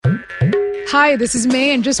Hi, this is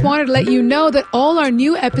May, and just wanted to let you know that all our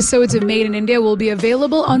new episodes of Made in India will be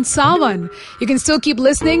available on Savan. You can still keep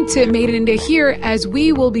listening to Made in India here, as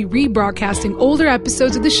we will be rebroadcasting older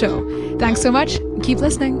episodes of the show. Thanks so much, and keep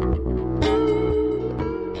listening.